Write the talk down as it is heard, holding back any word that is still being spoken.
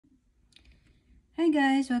Hi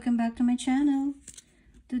guys, welcome back to my channel.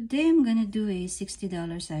 Today I'm gonna do a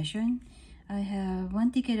 $60 session. I have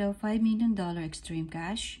one ticket of $5 million extreme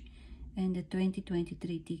cash and the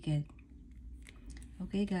 2023 ticket.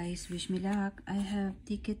 Okay guys, wish me luck. I have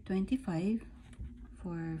ticket 25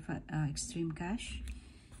 for extreme cash,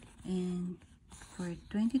 and for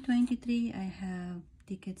 2023 I have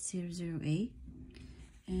ticket 008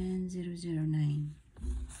 and 009.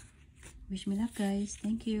 Wish me luck guys.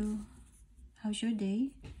 Thank you. How's your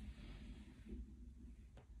day?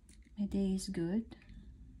 My day is good.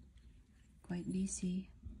 Quite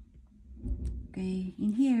busy. Okay,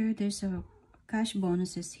 in here there's a cash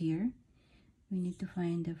bonuses here. We need to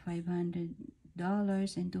find the $500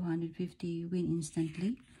 and $250 win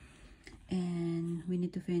instantly, and we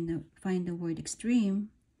need to find the word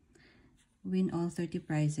extreme, win all 30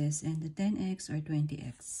 prizes, and the 10x or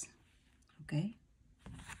 20x. Okay,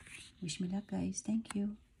 wish me luck guys. Thank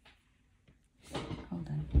you. Hold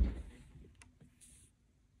on.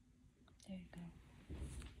 There you go.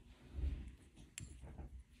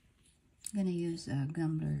 I'm gonna use a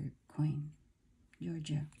gambler coin,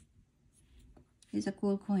 Georgia. It's a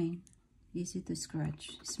cool coin, easy to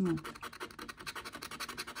scratch, smooth.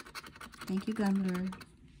 Thank you, gambler.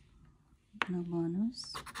 No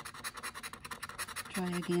bonus. Try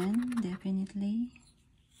again, definitely.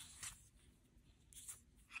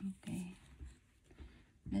 Okay.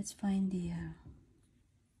 Let's find the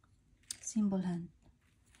symbol hunt.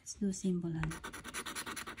 Let's do symbol hunt.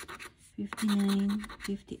 59,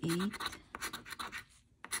 58,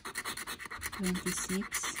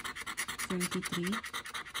 26, 33,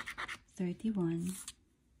 31,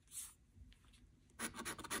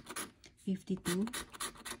 52,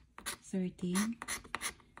 13,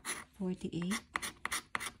 48,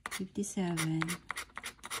 57,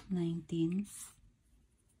 19.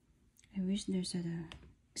 I wish there's an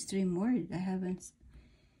extreme word. I haven't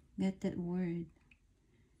got that word.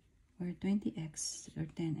 Or 20x or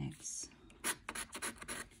 10x.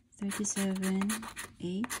 37,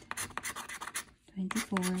 8,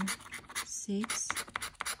 24, 6.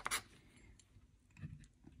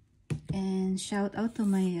 And shout out to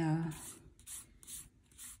my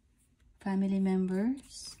family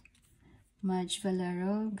members. Madge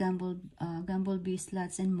Valero, Gamble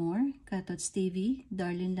Slots and more. Katot Stevie,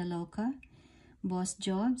 Darlene Laloka, Boss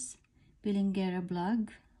Jobs, Pilingera Blog,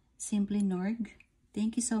 Simply Norg.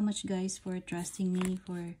 Thank you so much guys for trusting me,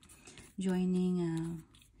 for joining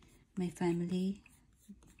my family.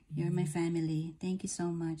 You're my family. Thank you so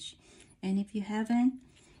much. And if you haven't,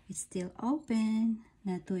 it's still open,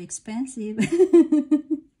 not too expensive.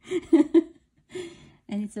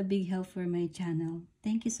 And it's a big help for my channel.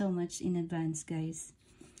 Thank you so much in advance guys.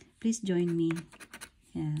 Please join me.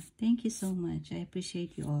 Yeah, thank you so much. I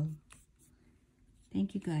appreciate you all.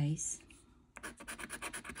 Thank you guys.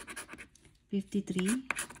 53,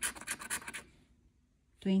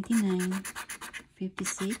 29,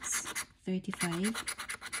 56, 35,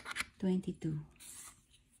 22.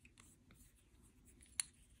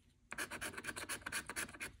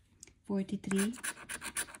 43,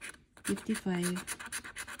 55,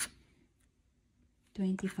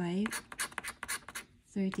 25,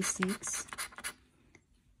 36,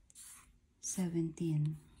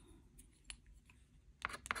 17.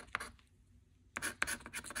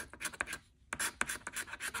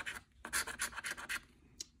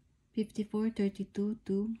 54, 32,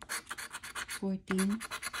 2, 14,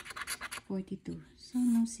 42. So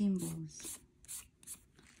no symbols.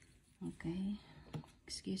 Okay,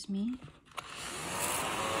 excuse me.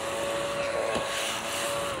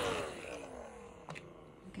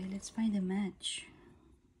 Okay, let's find a match.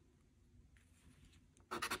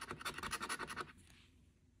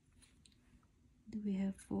 Do we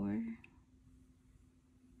have 4?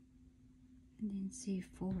 And then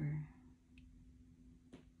C4.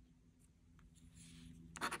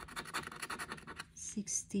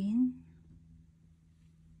 16,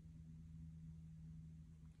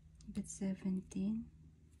 but 17,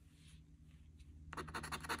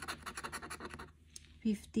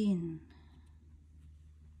 15,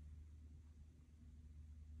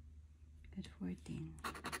 but 14,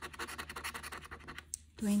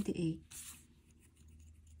 28,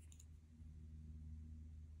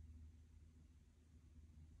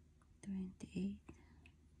 28,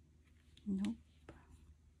 nope.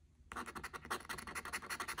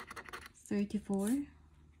 34,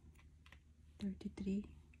 33,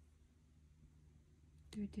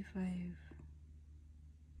 35,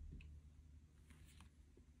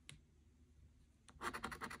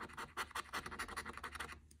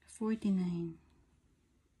 49,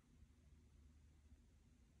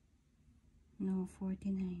 no,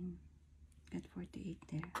 49, Got 48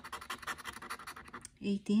 there.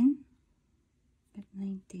 18. Got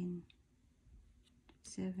 19.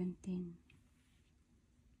 17.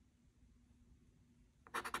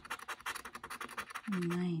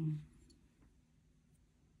 9.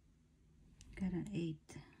 Got an 8.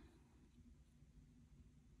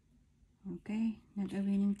 Okay, not a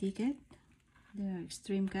winning ticket. The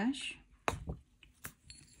extreme cash.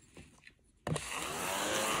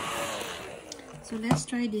 So let's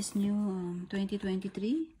try this new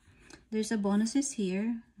 2023. There's a bonuses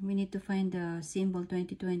here. We need to find the symbol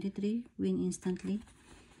 2023. Win instantly.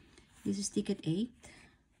 This is ticket 8.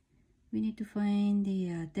 We need to find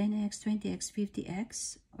the 10x, 20x,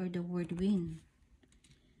 50x, or the word win.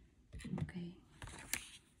 Okay,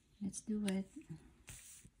 let's do it.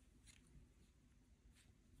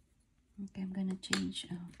 Okay, I'm gonna change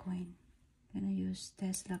a coin. I'm gonna use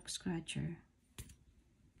EternityLuckScratcher.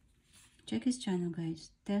 Check his channel,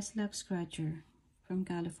 guys. EternityLuckScratcher from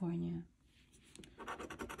California.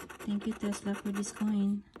 Thank you, Tesla, for this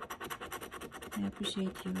coin. I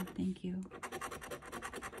appreciate you. Thank you.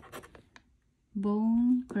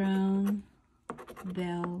 Bone, crown,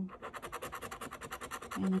 bell,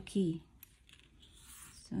 and a key.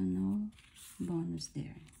 So no bonus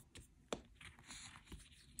there.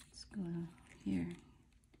 Let's go here.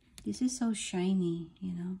 This is so shiny,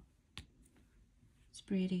 you know. It's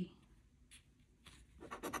pretty.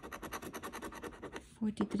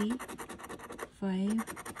 43, 5,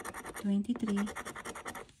 23,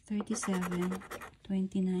 37,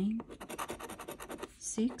 29,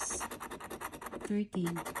 6,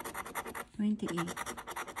 13, 28,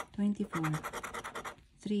 24,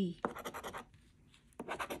 3,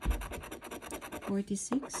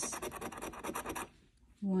 46,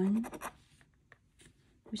 1.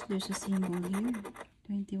 Wish there's a symbol here.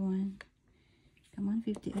 21. Come on,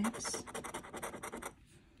 50x.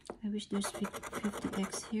 I wish there's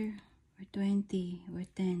 50x here, or 20, or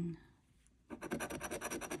 10.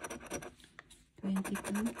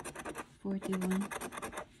 22, 41,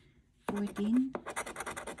 14,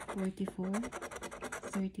 44,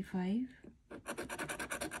 35,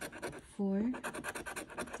 4,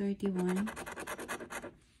 31,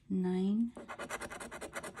 9,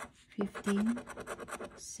 15,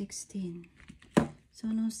 16. So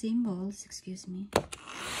no symbols, excuse me.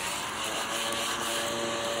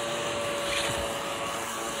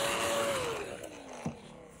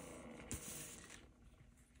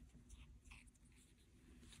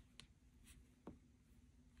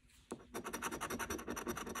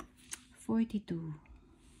 $42.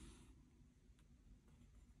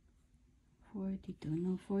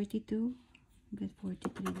 No 42. Got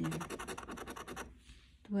 43 there.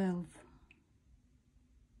 12.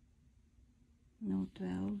 No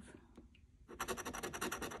 12.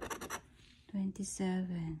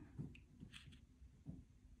 27.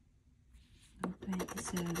 No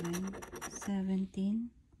 27. 17.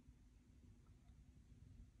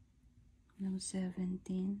 No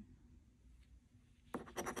 17.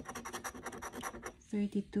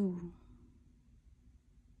 32.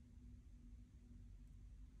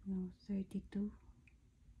 No 32.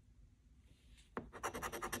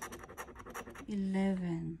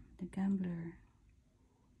 11. The gambler.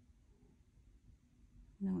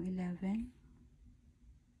 No 11.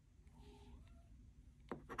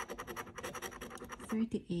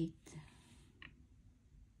 38.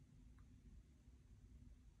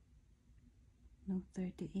 No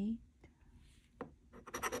 38.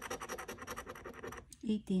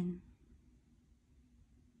 18.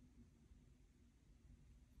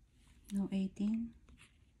 No 18.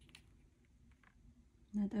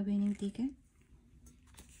 Not a winning ticket.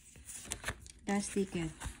 Last ticket.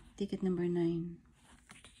 Ticket number 9.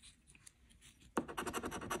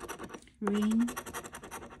 Ring,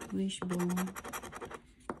 wishbone,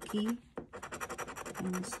 key,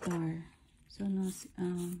 and star. So no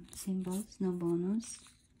symbols, no bonus.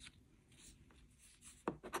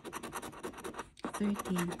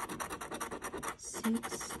 13,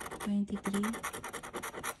 6, 23,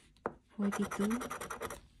 42,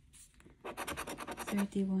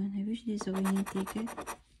 31. I wish this is a winning ticket.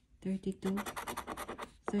 32,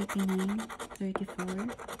 39, 34,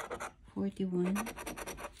 41,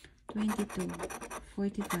 22,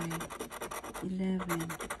 45, 11,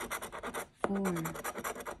 4,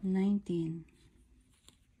 19.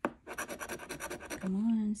 Come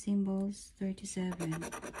on, symbols. 37,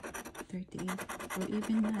 38, or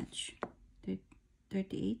even match.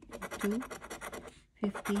 38, 2,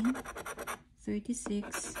 15,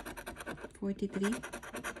 36, 43,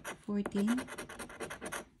 14,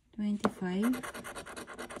 25,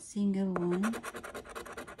 single 1,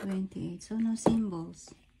 28. So no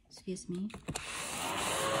symbols. Excuse me.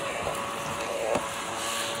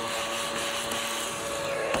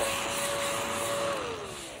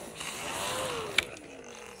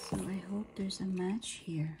 So I hope there's a match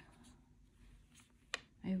here.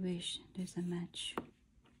 I wish there's a match.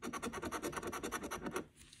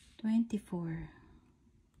 24,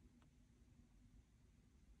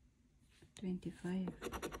 25,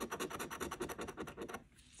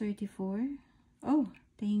 34. Oh,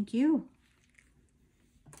 thank you.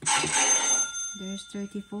 There's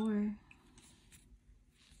 34.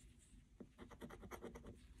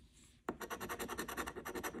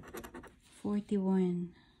 41.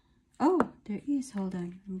 Oh, there is. Hold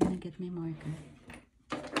on. I'm gonna get my marker.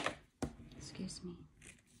 Excuse me.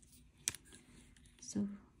 So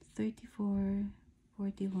 34,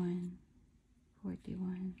 41,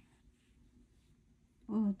 41.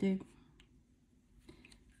 Oh, they're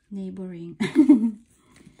neighboring.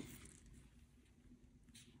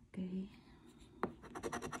 Okay.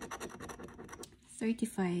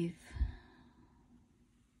 35.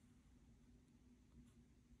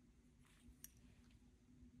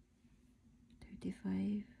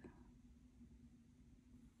 35.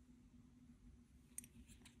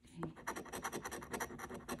 Okay.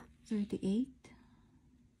 38.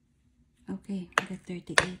 Okay, I got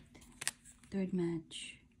 38. Third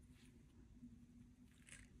match.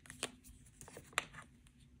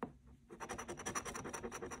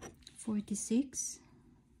 46.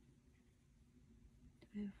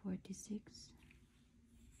 46.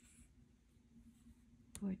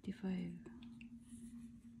 45.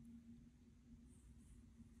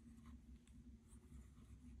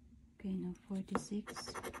 Okay, now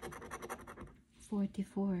 46.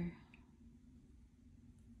 44.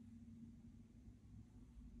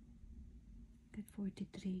 Got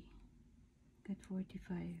 43. Got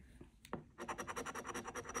 45.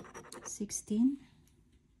 16.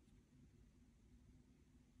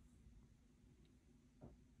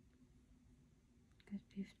 Got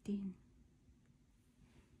 15.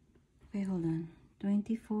 Okay, hold on.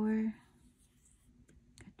 24.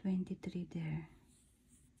 Got 23 there.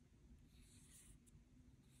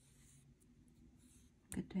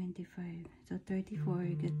 Got 25. So 34,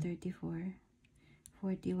 you get 34.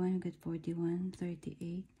 41, got 41.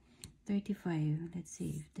 38. 35. Let's see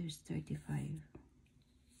if there's 35.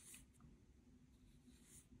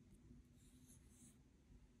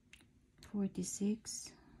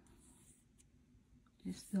 $46.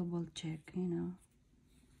 Just double check, you know.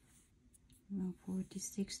 No,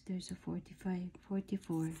 46. There's a 45.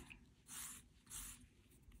 44.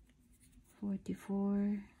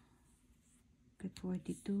 44. Got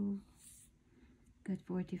 42. Got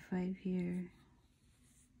 45 here.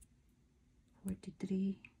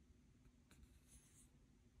 43.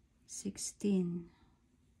 16.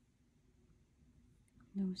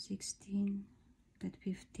 No, 16. Got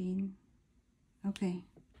 15. Okay.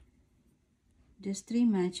 Just 3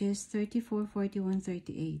 matches. 34, 41,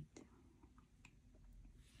 38.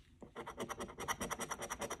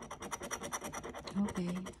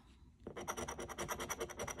 Okay.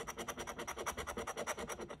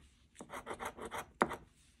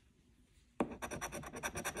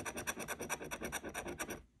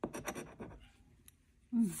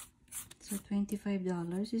 So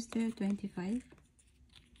 $25. Is there 25?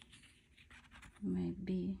 Might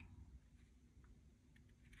be.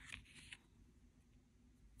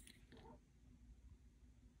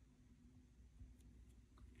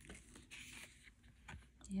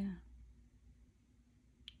 Yeah.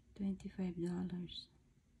 $25.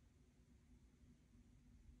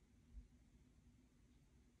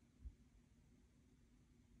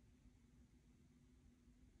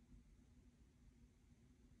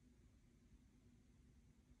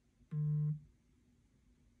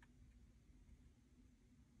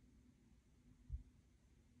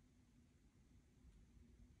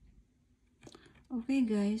 Okay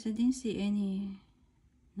guys, I didn't see any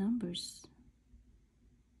numbers.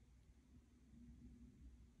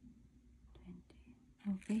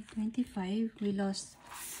 20. Okay, 25. We lost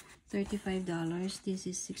 $35. This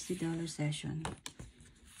is $60 session.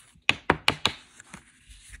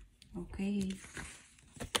 Okay.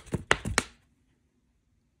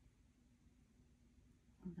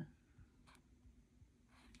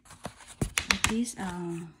 At least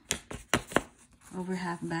over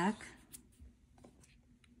half back.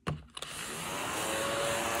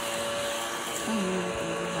 Oh,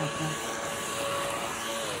 over half back.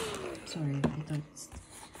 Sorry, I thought it's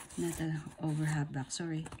not a over half back.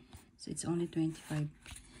 Sorry. So it's only 25.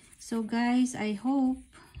 So guys, I hope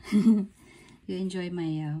you enjoy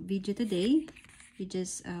my video today. We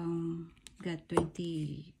just got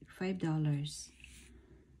 $25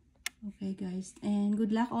 Okay, guys. And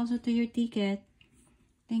good luck also to your ticket.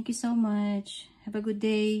 Thank you so much. Have a good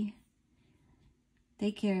day.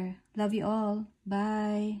 Take care. Love you all.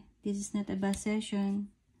 Bye. This is not a bad session.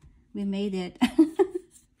 We made it.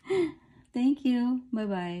 Thank you.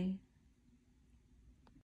 Bye-bye.